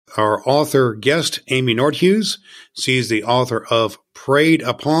our author guest, Amy Nordhues. She's the author of Preyed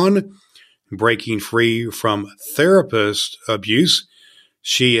Upon, Breaking Free from Therapist Abuse.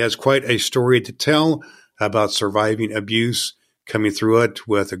 She has quite a story to tell about surviving abuse, coming through it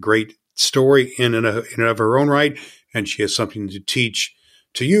with a great story in and of her own right. And she has something to teach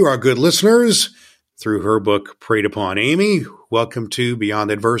to you, our good listeners, through her book, Preyed Upon. Amy, welcome to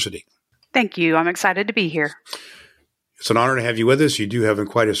Beyond Adversity. Thank you. I'm excited to be here. It's an honor to have you with us. You do have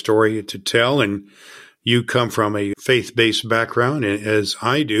quite a story to tell, and you come from a faith-based background, as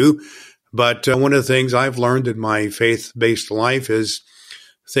I do. But one of the things I've learned in my faith-based life is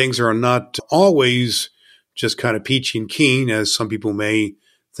things are not always just kind of peachy and keen, as some people may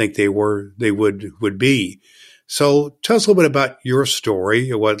think they would be. So tell us a little bit about your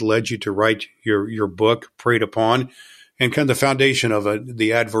story, what led you to write your book, Preyed Upon, and kind of the foundation of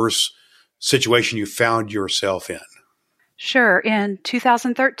the adverse situation you found yourself in. Sure. In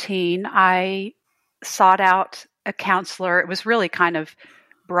 2013, I sought out a counselor. It was really kind of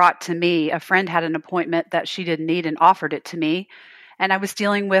brought to me. A friend had an appointment that she didn't need and offered it to me. And I was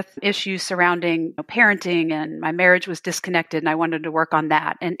dealing with issues surrounding parenting, and my marriage was disconnected, and I wanted to work on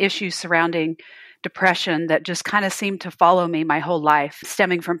that, and issues surrounding depression that just kind of seemed to follow me my whole life,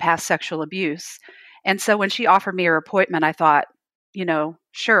 stemming from past sexual abuse. And so when she offered me her appointment, I thought,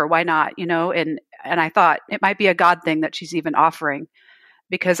 sure, why not? And I thought it might be a God thing that she's even offering,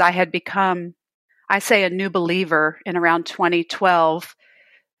 because I had become, I say, a new believer in around 2012,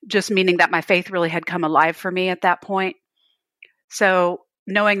 just meaning that my faith really had come alive for me at that point. So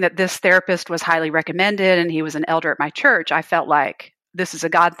knowing that this therapist was highly recommended and he was an elder at my church, I felt like this is a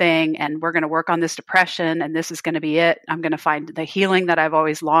God thing, and we're going to work on this depression, and this is going to be it. I'm going to find the healing that I've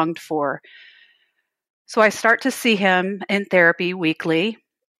always longed for. So I start to see him in therapy weekly,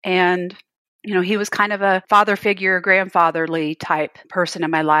 and he was kind of a father figure, grandfatherly type person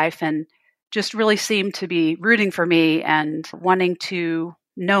in my life, and just really seemed to be rooting for me and wanting to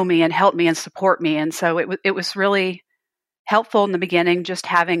know me and help me and support me. And so it was really helpful in the beginning, just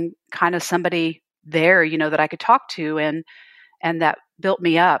having kind of somebody there, that I could talk to, and that built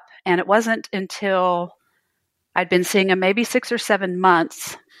me up. And it wasn't until I'd been seeing him maybe 6 or 7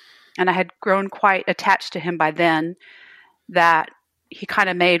 months, and I had grown quite attached to him by then, that he kind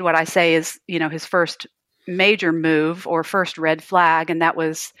of made what I say is, his first major move or first red flag. And that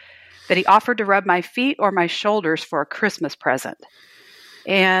was that he offered to rub my feet or my shoulders for a Christmas present.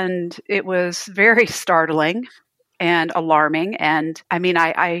 And it was very startling and alarming. And I mean,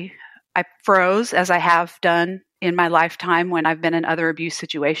 I froze, as I have done in my lifetime when I've been in other abuse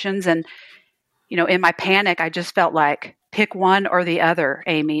situations. And, in my panic, I just felt like, pick one or the other,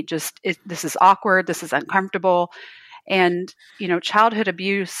 Amy. This is awkward. This is uncomfortable. And, childhood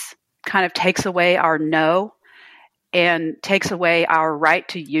abuse kind of takes away our no and takes away our right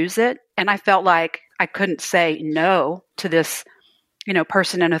to use it. And I felt like I couldn't say no to this,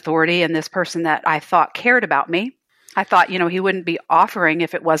 person in authority and this person that I thought cared about me. I thought, he wouldn't be offering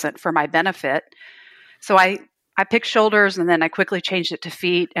if it wasn't for my benefit. So I picked shoulders, and then I quickly changed it to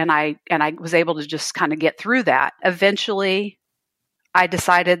feet, and I was able to just kind of get through that. Eventually, I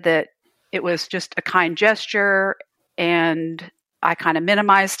decided that it was just a kind gesture, and I kind of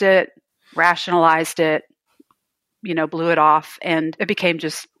minimized it, rationalized it, blew it off, and it became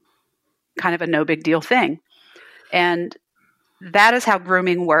just kind of a no big deal thing. And that is how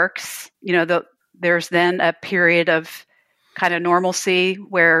grooming works. There's then a period of kind of normalcy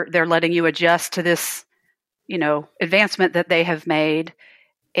where they're letting you adjust to this, advancement that they have made.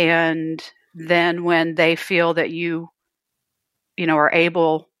 And then when they feel that you are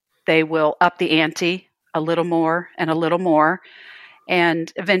able, they will up the ante a little more and a little more.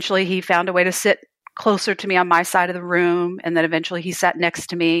 And eventually he found a way to sit closer to me on my side of the room. And then eventually he sat next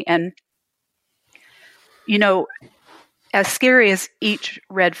to me. And, as scary as each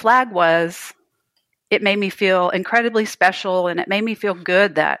red flag was, it made me feel incredibly special, and it made me feel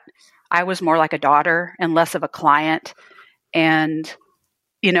good that I was more like a daughter and less of a client. And,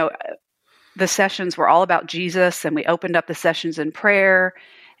 the sessions were all about Jesus, and we opened up the sessions in prayer,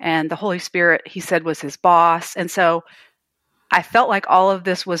 and the Holy Spirit, he said, was his boss. And so I felt like all of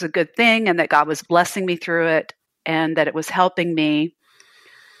this was a good thing, and that God was blessing me through it, and that it was helping me,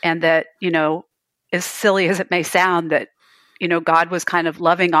 and that, as silly as it may sound, that, God was kind of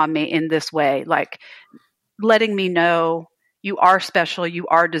loving on me in this way, like letting me know you are special, you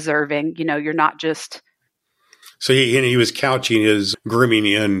are deserving, you're not just. So he was couching his grooming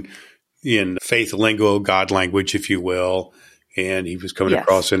in faith lingo, God language, if you will. And he was coming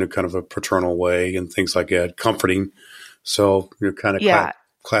across in a kind of a paternal way and things like that, comforting. So kind of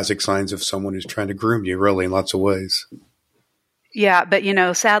classic signs of someone who's trying to groom you, really, in lots of ways. Yeah, but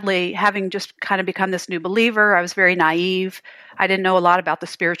sadly, having just kind of become this new believer, I was very naive. I didn't know a lot about the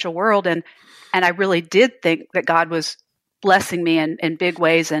spiritual world, and I really did think that God was blessing me in big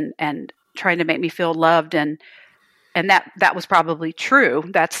ways and trying to make me feel loved, and that was probably true.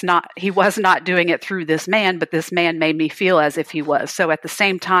 He was not doing it through this man, but this man made me feel as if he was. So at the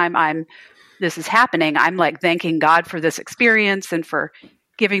same time this is happening, I'm like thanking God for this experience and for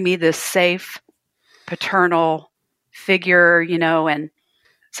giving me this safe paternal figure, and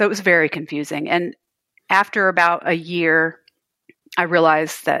so it was very confusing. And after about a year, I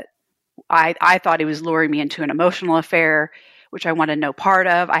realized that I thought he was luring me into an emotional affair, which I wanted no part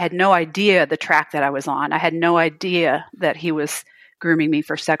of. I had no idea the track that I was on. I had no idea that he was grooming me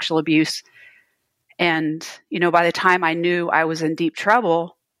for sexual abuse. And, by the time I knew I was in deep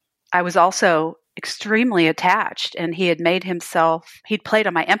trouble, I was also extremely attached. And he'd played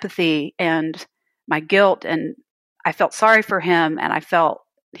on my empathy and my guilt. And I felt sorry for him. And I felt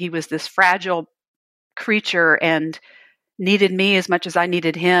he was this fragile creature and needed me as much as I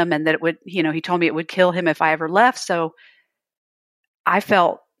needed him. And that it would, he told me it would kill him if I ever left. So I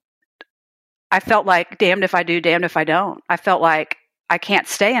felt like damned if I do, damned if I don't. I felt like I can't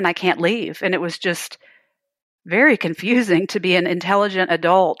stay and I can't leave. And it was just very confusing to be an intelligent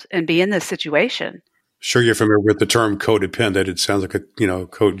adult and be in this situation. Sure, you're familiar with the term codependent. It sounds like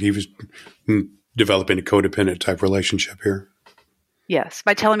he was developing a codependent type relationship here. Yes,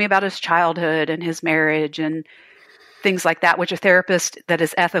 by telling me about his childhood and his marriage and things like that, which a therapist that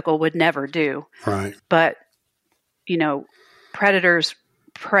is ethical would never do. Right. But, predators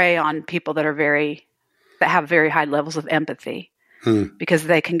prey on people that have very high levels of empathy because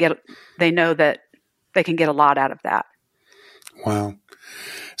they know that they can get a lot out of that. Wow.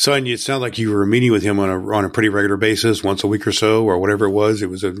 So, and it sounded like you were meeting with him on a pretty regular basis, once a week or so, or whatever it was. It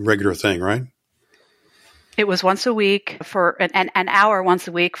was a regular thing, right? It was once a week for an hour once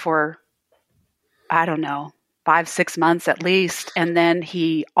a week for, I don't know, 5-6 months at least. And then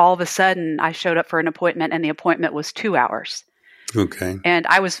all of a sudden I showed up for an appointment and the appointment was 2 hours. Okay. And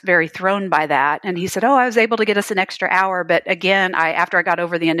I was very thrown by that. And he said, I was able to get us an extra hour. But again, after I got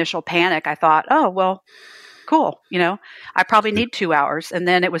over the initial panic, I thought, well, cool. I probably need 2 hours. And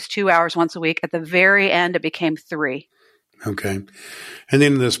then it was 2 hours once a week. At the very end, it became 3. Okay. And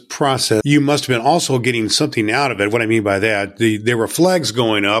then in this process, you must have been also getting something out of it. What I mean by that, there were flags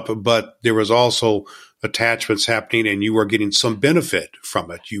going up, but there was also attachments happening and you were getting some benefit from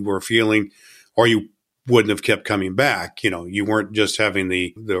it. You were feeling, or you wouldn't have kept coming back. You weren't just having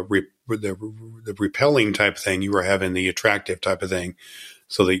the repelling type of thing. You were having the attractive type of thing.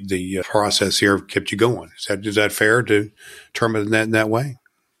 So the process here kept you going. Is that fair to term it in that way?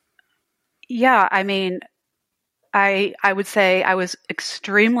 Yeah. I mean, I would say I was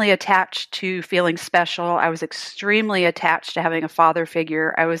extremely attached to feeling special. I was extremely attached to having a father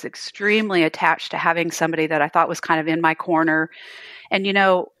figure. I was extremely attached to having somebody that I thought was kind of in my corner. And,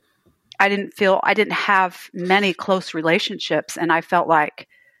 I didn't have many close relationships. And I felt like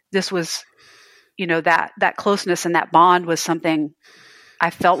this was, that closeness and that bond was something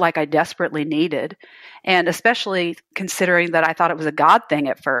I felt like I desperately needed. And especially considering that I thought it was a God thing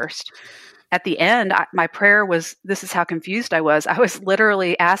at first. At the end, my prayer was, this is how confused I was. I was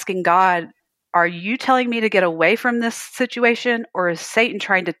literally asking God, are you telling me to get away from this situation, or is Satan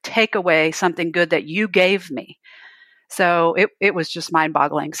trying to take away something good that you gave me? So it was just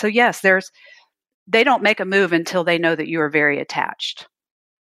mind-boggling. So yes, they don't make a move until they know that you are very attached.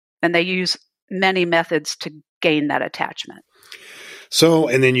 And they use many methods to gain that attachment. So,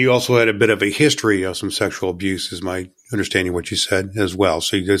 and then you also had a bit of a history of some sexual abuse, is my understanding what you said as well.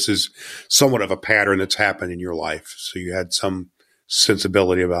 So this is somewhat of a pattern that's happened in your life. So you had some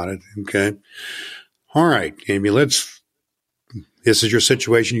sensibility about it. Okay. All right, Amy, this is your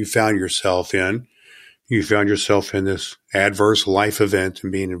situation you found yourself in. You found yourself in this adverse life event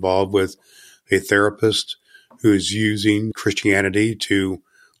and being involved with a therapist who is using Christianity to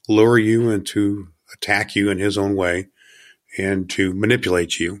lure you and to attack you in his own way and to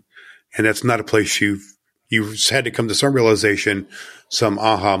manipulate you. And that's not a place you've had to come to some realization, some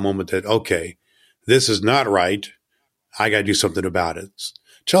aha moment that, okay, this is not right. I got to do something about it.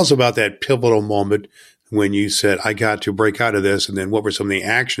 Tell us about that pivotal moment when you said, I got to break out of this. And then what were some of the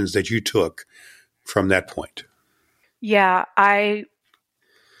actions that you took from that point? Yeah, I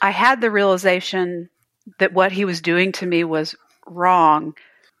had the realization that what he was doing to me was wrong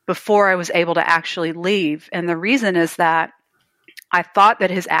before I was able to actually leave. And the reason is that I thought that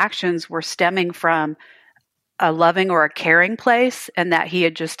his actions were stemming from a loving or a caring place, and that he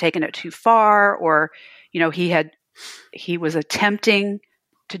had just taken it too far, or, he was attempting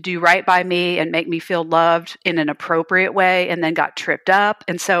to do right by me and make me feel loved in an appropriate way, and then got tripped up.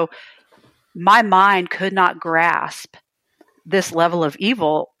 And so my mind could not grasp this level of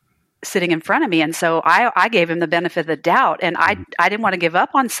evil sitting in front of me. And so I gave him the benefit of the doubt. And I didn't want to give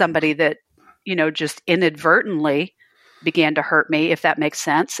up on somebody that, just inadvertently began to hurt me, if that makes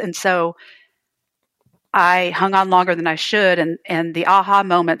sense. And so I hung on longer than I should, and the aha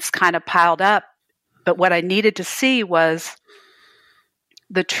moments kind of piled up. But what I needed to see was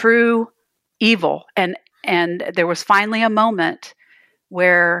the true evil. And there was finally a moment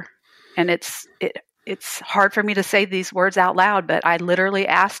where, and it's hard for me to say these words out loud, but I literally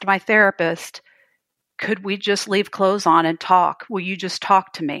asked my therapist, could we just leave clothes on and talk? Will you just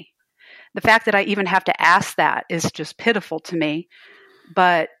talk to me? The fact that I even have to ask that is just pitiful to me.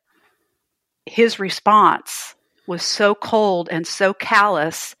 But his response was so cold and so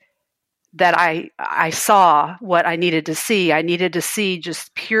callous that I saw what I needed to see. I needed to see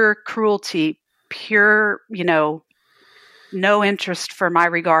just pure cruelty, pure, no interest for my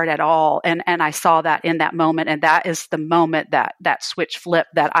regard at all. And I saw that in that moment. And that is the moment that switch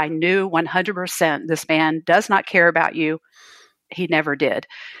flipped, that I knew 100% this man does not care about you. He never did.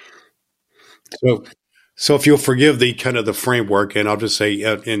 So if you'll forgive the kind of the framework, and I'll just say,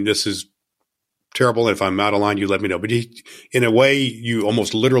 and this is terrible, if I'm out of line, you let me know. But in a way, you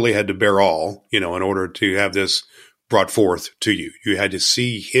almost literally had to bear all, in order to have this brought forth to you. You had to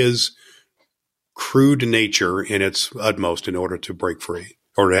see his crude nature in its utmost in order to break free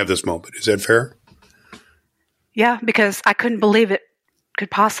or to have this moment. Is that fair? Yeah, because I couldn't believe it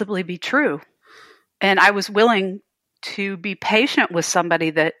could possibly be true. And I was willing to be patient with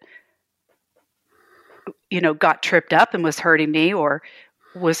somebody that, got tripped up and was hurting me, or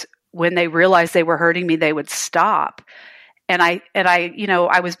was, when they realized they were hurting me, they would stop. And I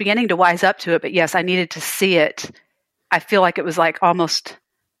was beginning to wise up to it, but yes, I needed to see it. I feel like it was like almost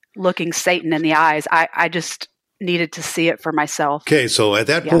looking Satan in the eyes. I just needed to see it for myself. Okay, so at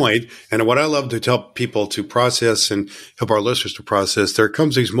that point, and what I love to tell people to process and help our listeners to process, there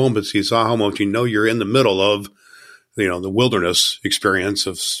comes these moments, these aha moments, you're in the middle of, the wilderness experience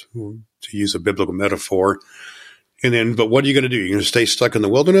of, to use a biblical metaphor. And then, but what are you going to do? You're going to stay stuck in the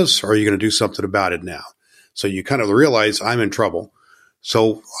wilderness, or are you going to do something about it now? So you kind of realize I'm in trouble.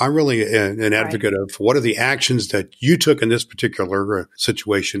 So I'm really an advocate of what are the actions that you took in this particular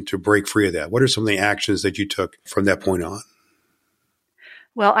situation to break free of that? What are some of the actions that you took from that point on?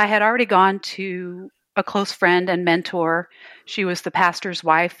 Well, I had already gone to a close friend and mentor. She was the pastor's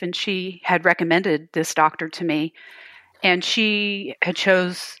wife, and she had recommended this doctor to me. And she had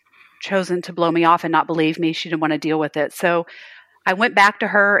chosen to blow me off and not believe me. She didn't want to deal with it. So I went back to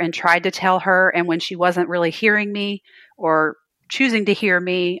her and tried to tell her. And when she wasn't really hearing me or choosing to hear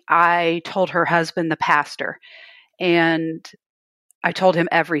me, I told her husband, the pastor, and I told him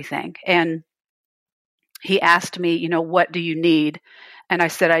everything. And he asked me, what do you need? And I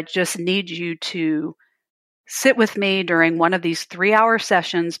said, I just need you to sit with me during one of these 3-hour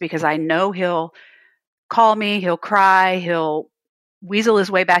sessions, because I know he'll call me, he'll cry, he'll weasel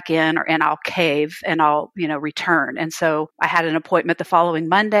his way back in, and I'll cave and I'll, return. And so I had an appointment the following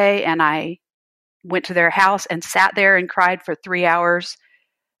Monday, and I went to their house and sat there and cried for 3 hours.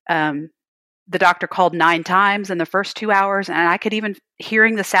 The doctor called 9 times in the first 2 hours, and I could even,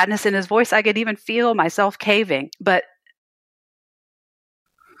 hearing the sadness in his voice, I could even feel myself caving. But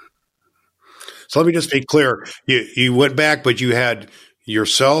so let me just be clear. You went back, but you had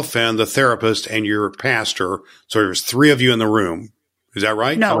yourself and the therapist and your pastor. So there was 3 of you in the room. Is that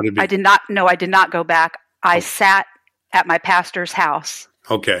right? No, I did not. No, I did not go back. I sat at my pastor's house.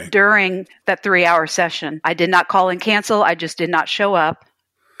 Okay. During that 3-hour session. I did not call and cancel. I just did not show up.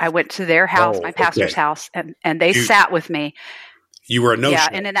 I went to their house, my pastor's house, and they sat with me. You were a no-show. Yeah,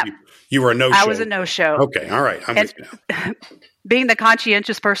 and in that, you were a no-show. I was a no-show. Okay, all right. I'm with you now. Being the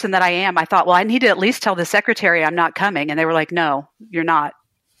conscientious person that I am, I thought, well, I need to at least tell the secretary I'm not coming. And they were like, no, you're not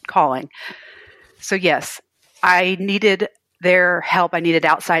calling. So yes, I needed their help. I needed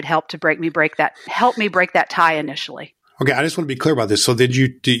outside help to help me break that tie initially. Okay, I just want to be clear about this. So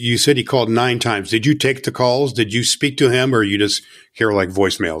you said he called 9 times. Did you take the calls? Did you speak to him, or you just hear like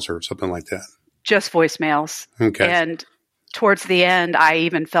voicemails or something like that? Just voicemails. Okay. And towards the end, I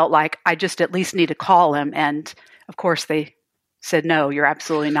even felt like I just at least need to call him. And of course they said, no, you're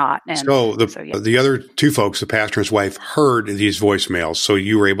absolutely not. And so the other 2 folks, the pastor and his wife, heard these voicemails. So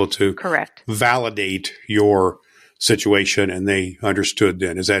you were able to validate your situation, and they understood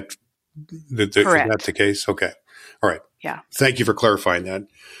then. Is that the case? Okay. All right. Yeah. Thank you for clarifying that.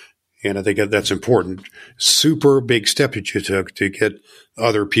 And I think that's important. Super big step that you took to get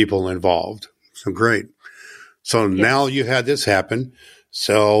other people involved. So great. So now you had this happen.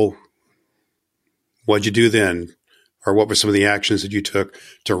 So what'd you do then? Or what were some of the actions that you took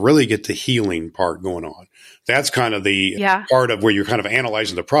to really get the healing part going on? That's kind of the part of where you're kind of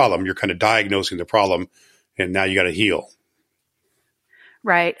analyzing the problem. You're kind of diagnosing the problem, and now you got to heal.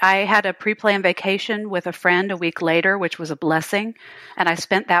 Right. I had a pre-planned vacation with a friend a week later, which was a blessing. And I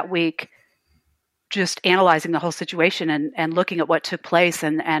spent that week just analyzing the whole situation and looking at what took place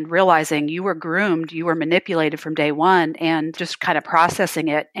and realizing you were groomed, you were manipulated from day one, and just kind of processing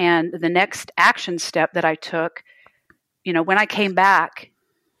it. And the next action step that I took, when I came back,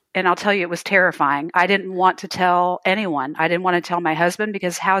 and I'll tell you, it was terrifying. I didn't want to tell anyone. I didn't want to tell my husband,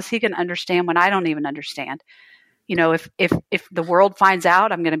 because how is he going to understand when I don't even understand? If the world finds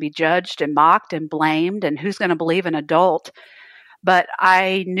out, I'm going to be judged and mocked and blamed, and who's going to believe an adult? But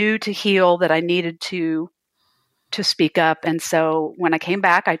I knew to heal that I needed to speak up. And so when I came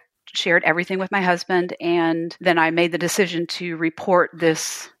back, I shared everything with my husband, and then I made the decision to report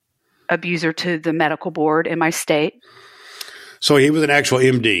this abuser to the medical board in my state. So he was an actual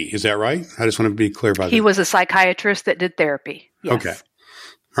MD, is that right? I just want to be clear about that. He was a psychiatrist that did therapy. Yes. Okay.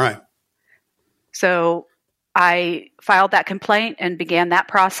 All right. So I filed that complaint and began that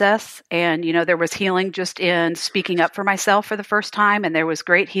process. And, there was healing just in speaking up for myself for the first time. And there was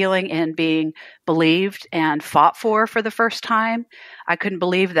great healing in being believed and fought for the first time. I couldn't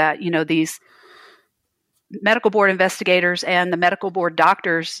believe that, these medical board investigators and the medical board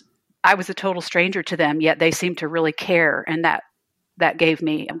doctors, I was a total stranger to them, yet they seemed to really care. And that gave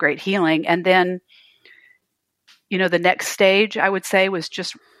me great healing. And then, the next stage, I would say, was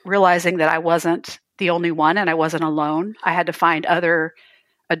just realizing that I wasn't the only one and I wasn't alone. I had to find other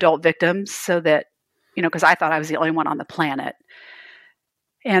adult victims so that, because I thought I was the only one on the planet.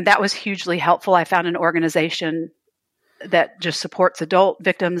 And that was hugely helpful. I found an organization that just supports adult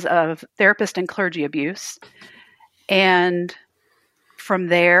victims of therapist and clergy abuse. And from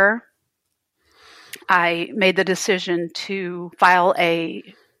there, I made the decision to file a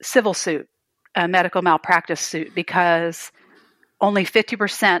civil suit, a medical malpractice suit, because only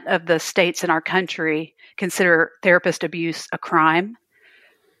 50% of the states in our country consider therapist abuse a crime.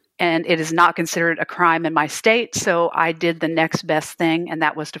 And it is not considered a crime in my state. So I did the next best thing, and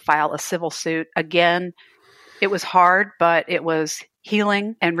that was to file a civil suit. Again, it was hard, but it was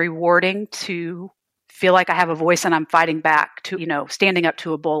healing and rewarding to feel like I have a voice and I'm fighting back to, standing up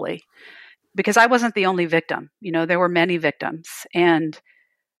to a bully. Because I wasn't the only victim. There were many victims. And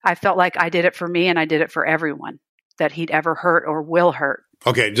I felt like I did it for me and I did it for everyone that he'd ever hurt or will hurt.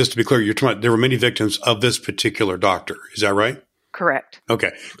 Okay, just to be clear, you're talking about there were many victims of this particular doctor. Is that right? Correct.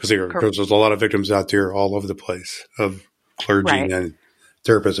 Okay, because there's a lot of victims out there all over the place of clergy and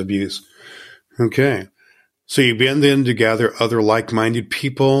therapist abuse. Okay. So you began then to gather other like-minded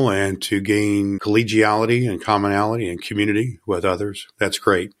people and to gain collegiality and commonality and community with others. That's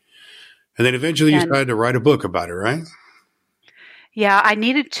great. And then eventually you decided to write a book about it, right? Yeah, I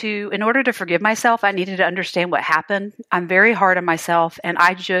needed to, in order to forgive myself, I needed to understand what happened. I'm very hard on myself, and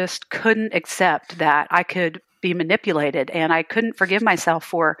I just couldn't accept that I could be manipulated, and I couldn't forgive myself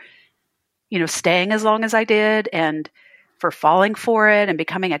for, staying as long as I did and for falling for it and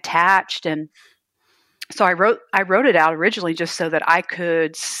becoming attached. And so I wrote it out originally just so that I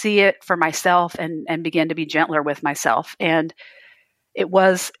could see it for myself and begin to be gentler with myself. And it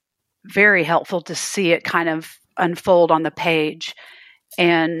was very helpful to see it kind of unfold on the page.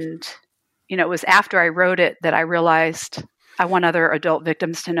 And, it was after I wrote it that I realized I want other adult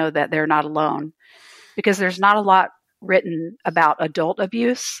victims to know that they're not alone, because there's not a lot written about adult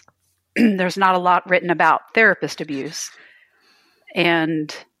abuse. There's not a lot written about therapist abuse.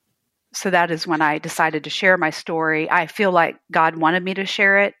 And so that is when I decided to share my story. I feel like God wanted me to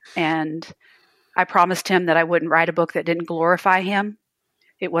share it, and I promised him that I wouldn't write a book that didn't glorify him.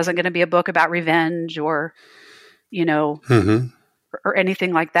 It wasn't going to be a book about revenge or, or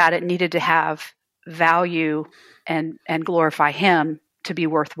anything like that. It needed to have value and glorify him to be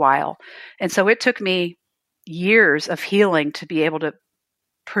worthwhile. And so it took me years of healing to be able to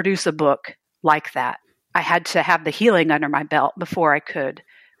produce a book like that. I had to have the healing under my belt before I could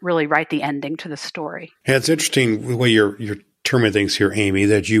really write the ending to the story. Yeah, it's interesting the way you're terming things here, Amy,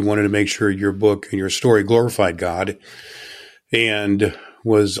 that you wanted to make sure your book and your story glorified God and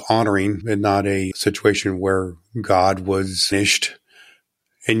was honoring and not a situation where God was punished.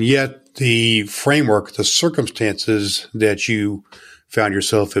 And yet the framework, the circumstances that you found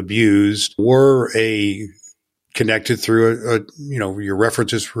yourself abused were connected through your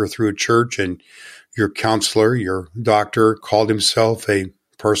references were through a church, and your counselor, your doctor called himself a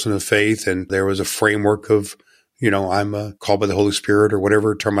person of faith. And there was a framework of, I'm called by the Holy Spirit or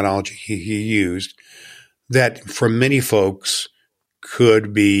whatever terminology he used, that for many folks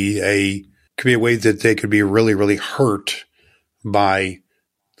could be a way that they could be really, really hurt by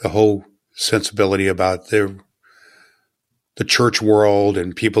the whole sensibility about the church world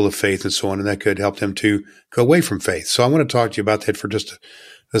and people of faith and so on, and that could help them to go away from faith. So I want to talk to you about that for just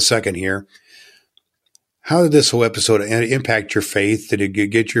a second here. How did this whole episode impact your faith? Did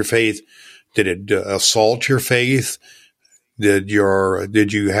it get your faith? Did it assault your faith? Did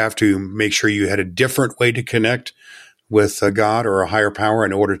you have to make sure you had a different way to connect with God or a higher power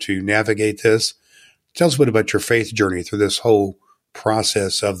in order to navigate this? Tell us a bit about your faith journey through this whole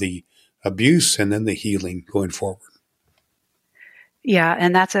process of the abuse and then the healing going forward. Yeah,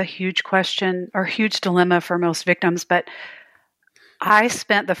 and that's a huge question or huge dilemma for most victims. But I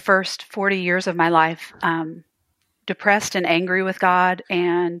spent the first 40 years of my life depressed and angry with God,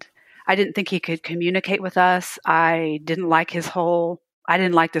 and I didn't think he could communicate with us. I didn't like this whole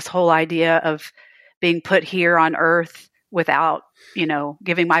idea of being put here on earth without,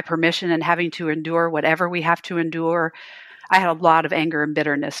 giving my permission and having to endure whatever we have to endure. I had a lot of anger and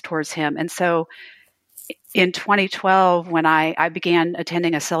bitterness towards him. And so in 2012, when I began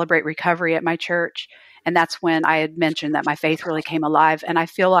attending a Celebrate Recovery at my church, and that's when I had mentioned that my faith really came alive. And I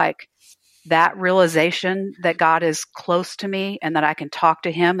feel like that realization that God is close to me and that I can talk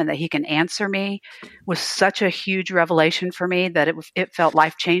to him and that he can answer me was such a huge revelation for me that it felt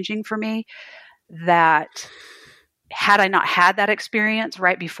life-changing for me, that had I not had that experience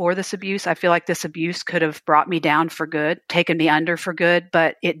right before this abuse, I feel like this abuse could have brought me down for good, taken me under for good,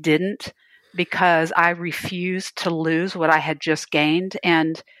 but it didn't, because I refused to lose what I had just gained.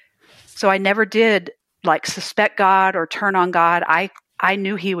 And so I never did suspect God or turn on God. I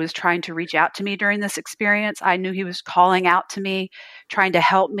knew he was trying to reach out to me during this experience. I knew he was calling out to me, trying to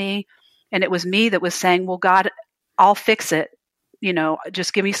help me. And it was me that was saying, well, God, I'll fix it.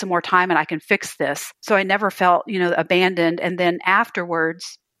 Just give me some more time and I can fix this. So I never felt, abandoned. And then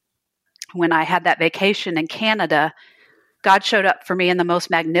afterwards, when I had that vacation in Canada, God showed up for me in the most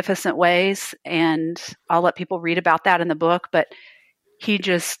magnificent ways. And I'll let people read about that in the book, but he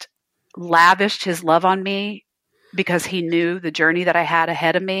just lavished his love on me because he knew the journey that I had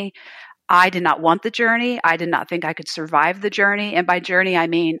ahead of me. I did not want the journey. I did not think I could survive the journey. And by journey, I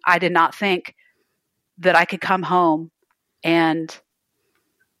mean, I did not think that I could come home and,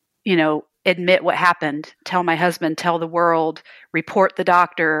 admit what happened, tell my husband, tell the world, report the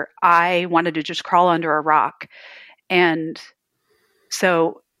doctor. I wanted to just crawl under a rock. And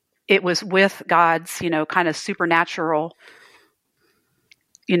so it was with God's, kind of supernatural,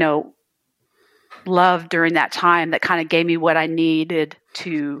 love during that time that kind of gave me what I needed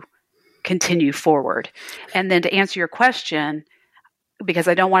to continue forward. And then to answer your question, because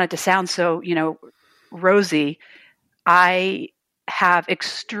I don't want it to sound so, rosy, I have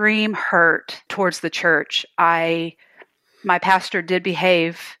extreme hurt towards the church. My pastor did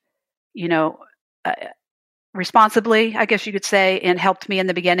behave, responsibly, I guess you could say, and helped me in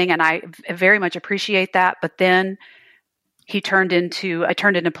the beginning. And I very much appreciate that. But then I turned into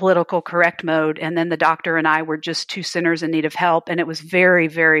political correct mode. And then the doctor and I were just two sinners in need of help. And it was very,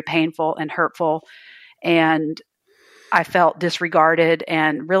 very painful and hurtful. And I felt disregarded,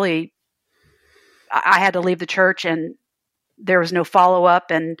 and really I had to leave the church, and there was no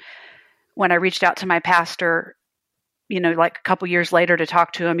follow-up. And when I reached out to my pastor, a couple years later to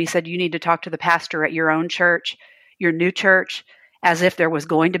talk to him, he said, you need to talk to the pastor at your own church, your new church, as if there was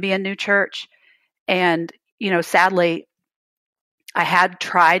going to be a new church. And, sadly, I had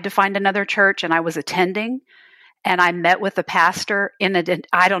tried to find another church, and I was attending, and I met with the pastor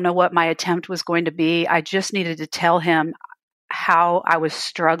I don't know what my attempt was going to be. I just needed to tell him how I was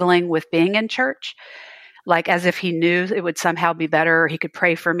struggling with being in church, as if he knew it would somehow be better, or he could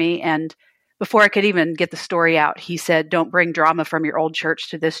pray for me. And before I could even get the story out, he said, don't bring drama from your old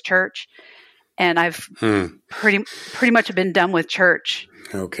church to this church. And I've pretty much been done with church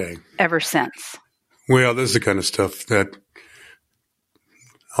ever since. Well, this is the kind of stuff that,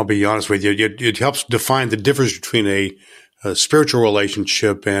 I'll be honest with you, it helps define the difference between a spiritual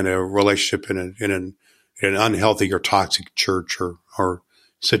relationship and a relationship in an unhealthy or toxic church or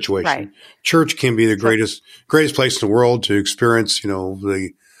situation. Right. Church can be the greatest place in the world to experience,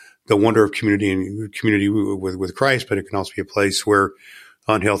 the wonder of community and community with Christ, but it can also be a place where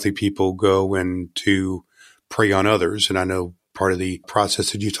unhealthy people go and to prey on others. And I know part of the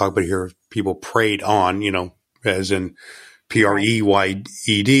process that you talk about here, people preyed on, as in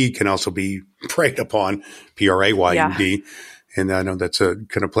P-R-E-Y-E-D, can also be preyed upon, P-R-A-Y-E-D. Yeah. And I know that's a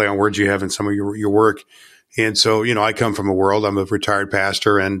kind of play on words you have in some of your work. And so, I come from a world, I'm a retired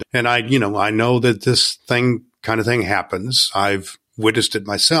pastor, and I know that this kind of thing happens. I've witnessed it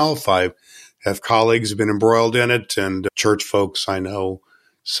myself. I've have colleagues who've been embroiled in it, and church folks I know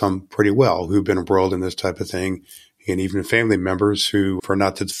some pretty well who've been embroiled in this type of thing, and even family members who, for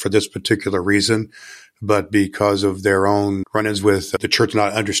this particular reason, but because of their own run-ins with the church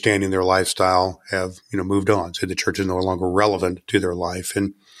not understanding their lifestyle, have moved on. So the church is no longer relevant to their life.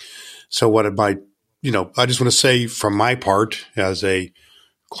 And so what I just want to say from my part as a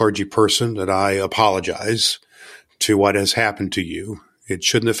clergy person that I apologize to what has happened to you. It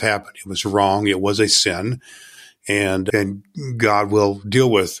shouldn't have happened. It was wrong. It was a sin. And God will deal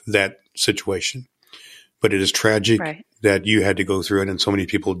with that situation. But it is tragic that you had to go through it, and so many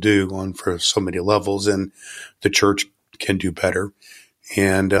people do for so many levels, and the church can do better.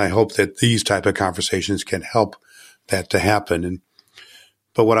 And I hope that these type of conversations can help that to happen.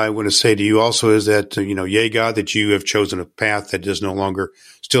 But what I want to say to you also is that, yea, God, that you have chosen a path that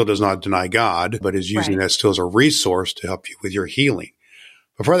still does not deny God, but is using that still as a resource to help you with your healing.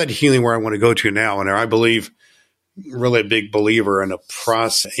 But for that healing, where I want to go to now, and I believe really a big believer in a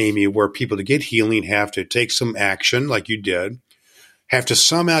process, Amy, where people to get healing have to take some action like you did, have to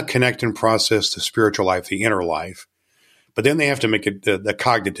somehow connect and process the spiritual life, the inner life. But then they have to make it the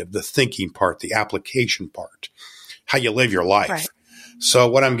cognitive, the thinking part, the application part, how you live your life. Right. So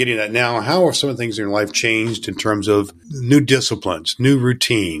what I'm getting at now, how have some of the things in your life changed in terms of new disciplines, new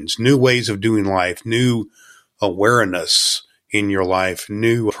routines, new ways of doing life, new awareness in your life,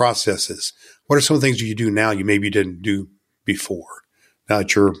 new processes? What are some of the things you do now you maybe didn't do before, now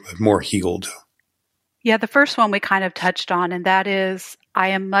that you're more healed? Yeah, the first one we kind of touched on, and that is I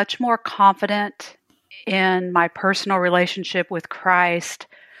am much more confident in my personal relationship with Christ.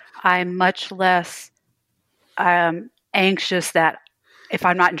 I'm much less anxious that if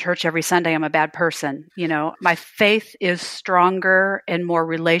I'm not in church every Sunday, I'm a bad person. My faith is stronger and more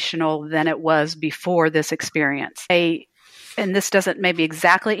relational than it was before this experience. And this doesn't maybe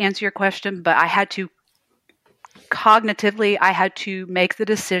exactly answer your question, but I had to make the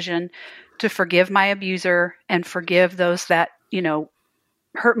decision to forgive my abuser and forgive those that,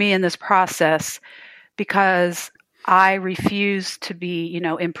 hurt me in this process, because I refuse to be,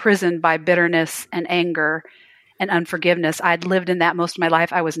 imprisoned by bitterness and anger and unforgiveness. I'd lived in that most of my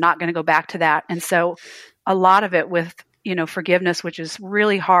life. I was not going to go back to that. And so a lot of it with, forgiveness, which is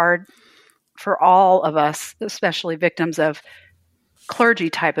really hard for all of us, especially victims of clergy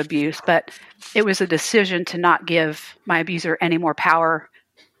type abuse, but it was a decision to not give my abuser any more power,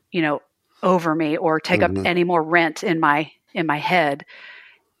 over me, or take up any more rent in my head.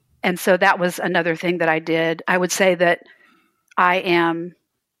 And so that was another thing that I did. I would say that I am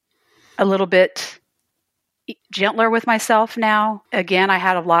a little bit gentler with myself now. Again, I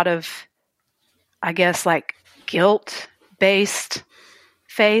had a lot of, I guess, like guilt-based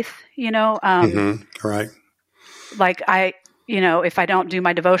faith, Right. Like if I don't do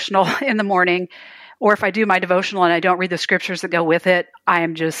my devotional in the morning, or if I do my devotional and I don't read the scriptures that go with it, I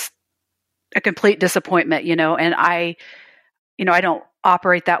am just a complete disappointment, and I don't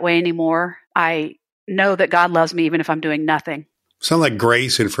operate that way anymore. I know that God loves me even if I'm doing nothing. Sound like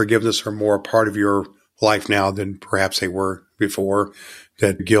grace and forgiveness are more a part of your life now than perhaps they were before.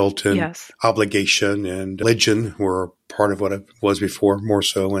 That guilt and obligation and religion were part of what it was before, more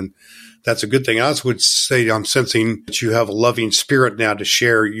so. And that's a good thing. I also would say I'm sensing that you have a loving spirit now to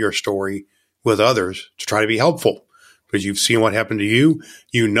share your story with others, to try to be helpful, because you've seen what happened to you.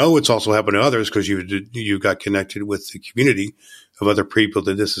 It's also happened to others because you got connected with the community of other people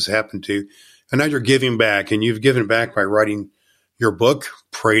that this has happened to. And now you're giving back, and you've given back by writing your book,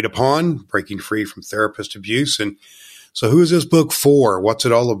 Preyed Upon, Breaking Free from Therapist Abuse. And so who is this book for? What's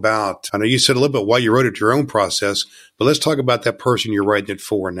it all about? I know you said a little bit why you wrote it, your own process, but let's talk about that person you're writing it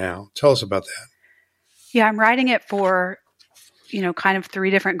for now. Tell us about that. Yeah, I'm writing it for, kind of three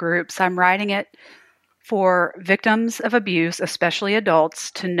different groups. I'm writing it for victims of abuse, especially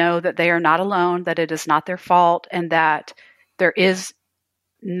adults, to know that they are not alone, that it is not their fault, and that there is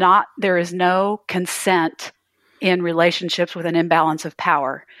no consent in relationships with an imbalance of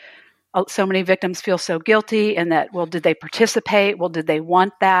power. So many victims feel so guilty, and that, well, did they participate? Well, did they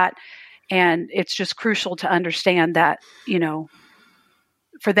want that? And it's just crucial to understand that,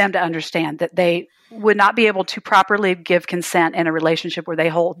 for them to understand that they would not be able to properly give consent in a relationship where they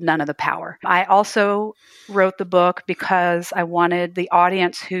hold none of the power. I also wrote the book because I wanted the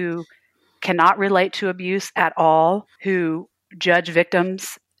audience who cannot relate to abuse at all, who judge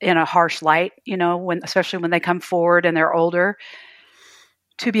victims in a harsh light, especially when they come forward and they're older,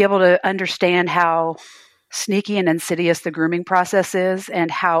 to be able to understand how sneaky and insidious the grooming process is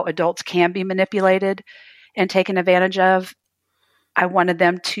and how adults can be manipulated and taken advantage of. I wanted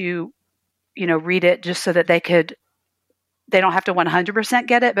them to, read it just so that they could they don't have to 100%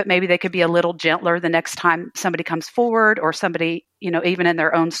 get it, but maybe they could be a little gentler the next time somebody comes forward, or somebody, even in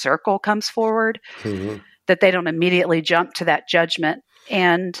their own circle comes forward, that they don't immediately jump to that judgment.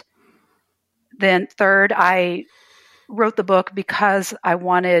 And then third, I wrote the book because I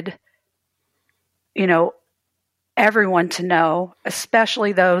wanted, everyone to know,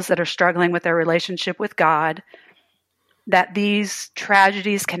 especially those that are struggling with their relationship with God, that these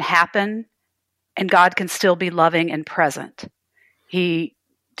tragedies can happen and God can still be loving and present. He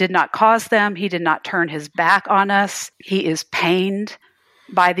did not cause them. He did not turn his back on us. He is pained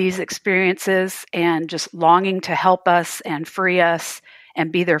by these experiences and just longing to help us and free us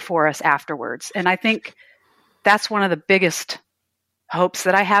and be there for us afterwards. And I think that's one of the biggest hopes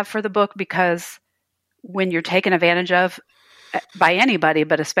that I have for the book, because when you're taken advantage of by anybody,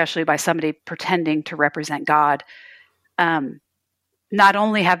 but especially by somebody pretending to represent God, not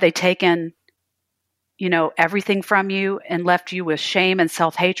only have they taken, everything from you and left you with shame and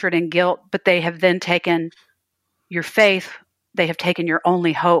self-hatred and guilt, but they have then taken your faith, they have taken your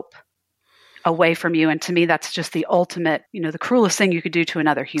only hope away from you. And to me, that's just the ultimate, the cruelest thing you could do to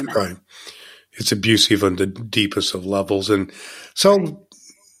another human. Right. It's abusive on the deepest of levels. And so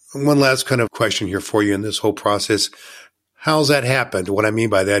one last kind of question here for you in this whole process. How's that happened? What I mean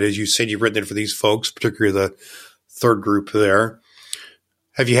by that is, you said you've written it for these folks, particularly the third group there.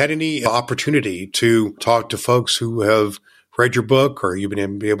 Have you had any opportunity to talk to folks who have read your book, or you've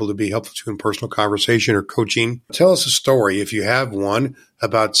been able to be helpful to in personal conversation or coaching? Tell us a story, if you have one,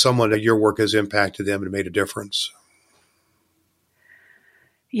 about someone that your work has impacted them and made a difference.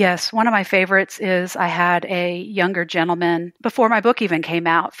 Yes, one of my favorites is, I had a younger gentleman, before my book even came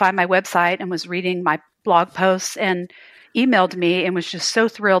out, find my website and was reading my blog posts and emailed me and was just so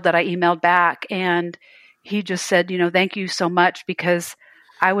thrilled that I emailed back. And he just said, thank you so much, because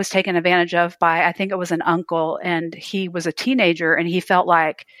I was taken advantage of by, I think it was an uncle, and he was a teenager, and he felt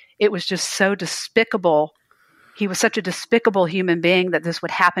like it was just so despicable. He was such a despicable human being that this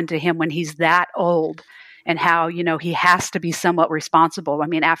would happen to him when he's that old, and how, he has to be somewhat responsible. I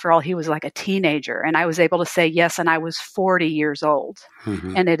mean, after all, he was like a teenager, and I was able to say yes, and I was 40 years old,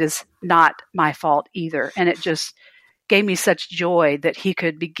 and it is not my fault either. And it just gave me such joy that he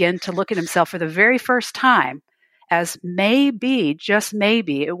could begin to look at himself for the very first time as maybe, just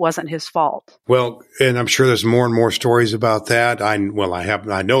maybe, it wasn't his fault. Well, and I'm sure there's more and more stories about that. I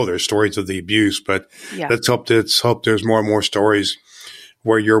know there's stories of the abuse, but let's hope there's more and more stories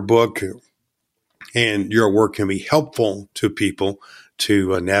where your book and your work can be helpful to people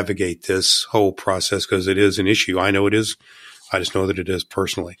to navigate this whole process, because it is an issue. I know it is. I just know that it is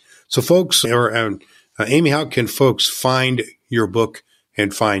personally. So folks, Amy, how can folks find your book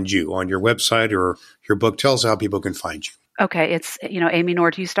and find you on your website or your book? Tell us how people can find you. Okay, it's,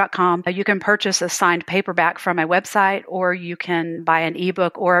 amynordhues.com. You can purchase a signed paperback from my website, or you can buy an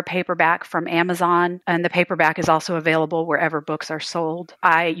ebook or a paperback from Amazon. And the paperback is also available wherever books are sold.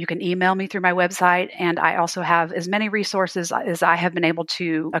 You can email me through my website, and I also have as many resources as I have been able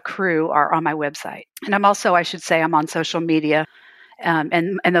to accrue are on my website. And I'm on social media.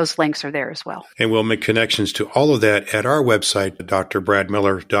 And those links are there as well. And we'll make connections to all of that at our website,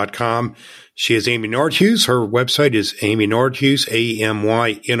 drbradmiller.com. She is Amy Nordhues. Her website is Amy Nordhues,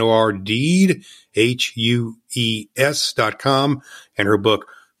 AMYNORDHUES.com. And her book,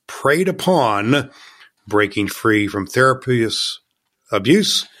 Preyed Upon, Breaking Free from Therapist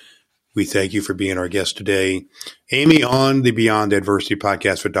Abuse. We thank you for being our guest today, Amy, on the Beyond Adversity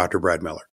podcast with Dr. Brad Miller.